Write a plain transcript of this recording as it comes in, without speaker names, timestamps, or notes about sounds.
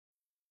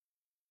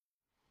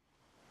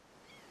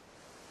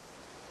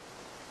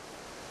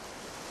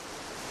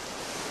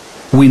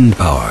Wind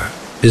power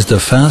is the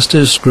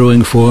fastest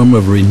growing form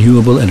of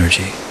renewable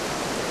energy.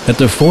 At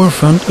the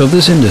forefront of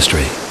this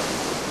industry,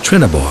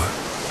 Trelleborg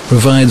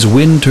provides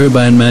wind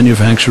turbine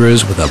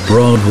manufacturers with a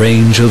broad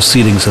range of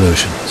sealing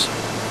solutions.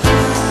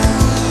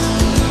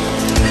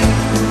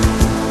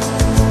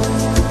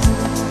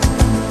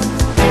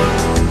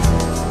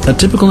 A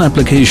typical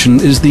application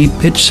is the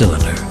pitch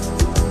cylinder.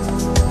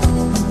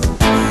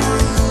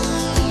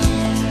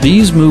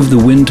 These move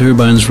the wind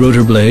turbine's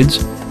rotor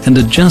blades and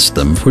adjust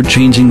them for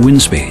changing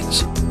wind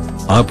speeds.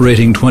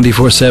 Operating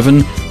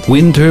 24/7,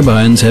 wind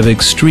turbines have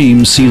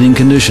extreme sealing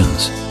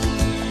conditions.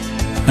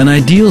 An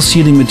ideal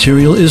sealing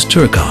material is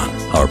Turcon,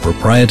 our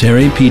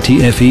proprietary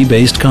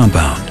PTFE-based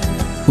compound,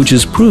 which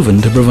is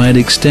proven to provide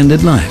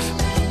extended life.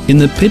 In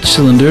the pitch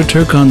cylinder,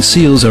 Turcon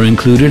seals are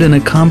included in a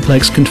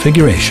complex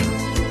configuration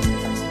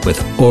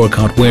with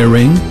Orcott wear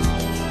ring,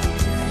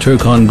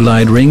 Turcon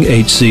glide ring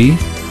HC,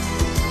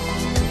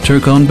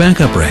 Turcon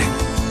backup ring,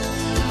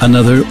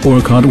 another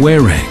Orcott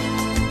wear ring,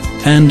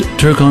 and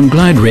Turcon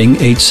glide ring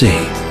HC,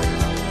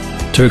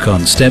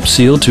 Turcon step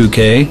seal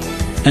 2K,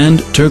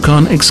 and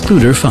Turcon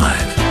excluder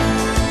 5.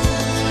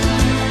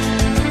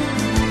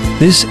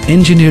 This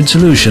engineered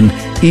solution,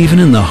 even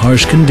in the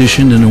harsh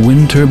condition in a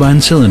wind turbine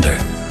cylinder,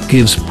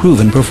 gives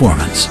proven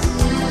performance.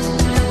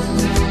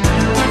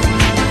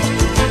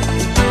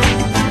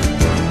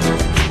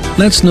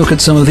 Let's look at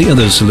some of the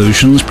other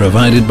solutions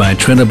provided by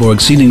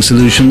Trelleborg Sealing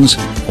Solutions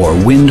for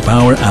wind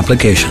power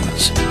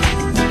applications.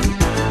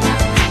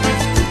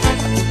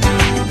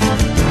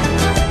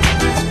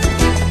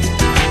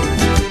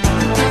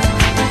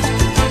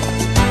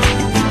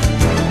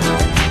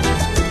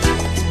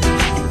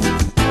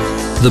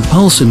 The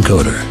pulse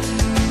encoder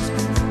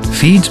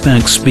feeds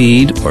back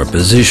speed or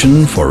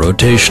position for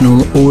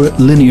rotational or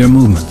linear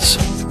movements.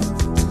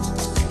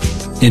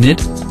 In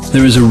it,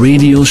 there is a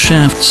radial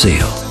shaft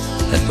seal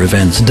that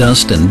prevents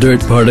dust and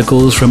dirt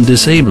particles from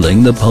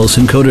disabling the pulse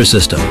encoder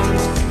system.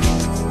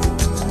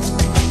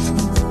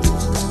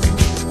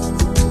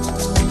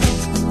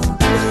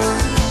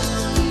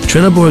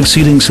 Trelleborg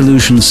Sealing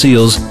Solution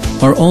seals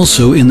are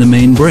also in the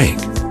main brake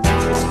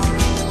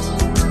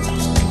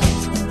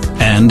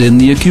and in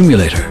the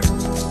accumulator.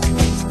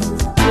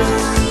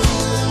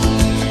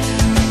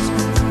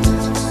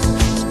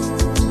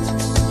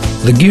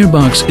 The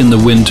gearbox in the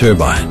wind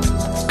turbine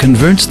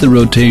converts the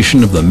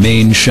rotation of the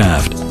main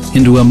shaft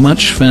into a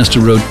much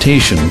faster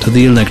rotation to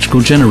the electrical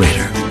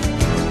generator.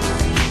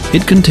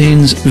 It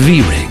contains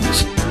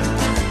V-rings.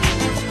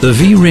 The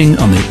V-ring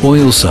on the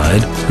oil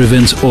side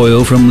prevents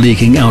oil from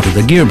leaking out of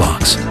the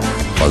gearbox,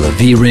 while the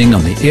V-ring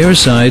on the air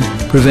side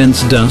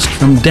prevents dust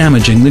from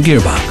damaging the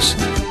gearbox.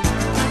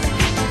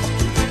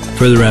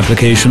 Further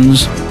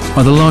applications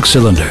are the lock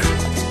cylinder,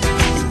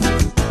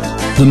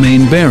 the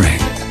main bearing,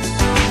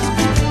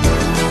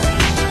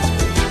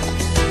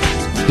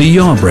 the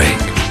yaw brake,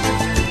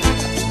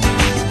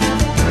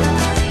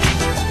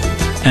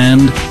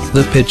 and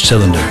the pitch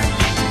cylinder.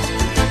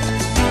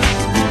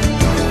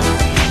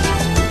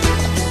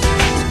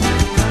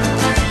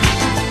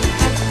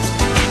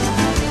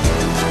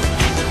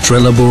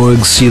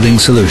 Trelleborg Sealing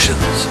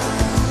Solutions.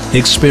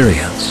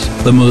 Experience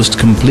the most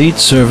complete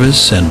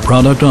service and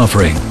product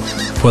offering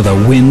for the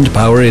wind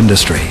power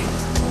industry.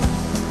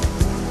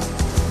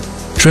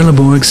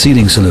 Trelleborg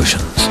Sealing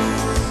Solutions,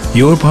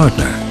 your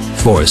partner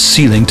for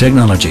sealing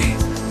technology.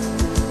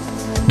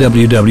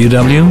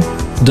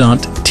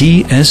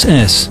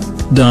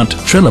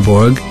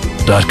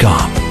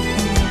 www.tss.trelleborg.com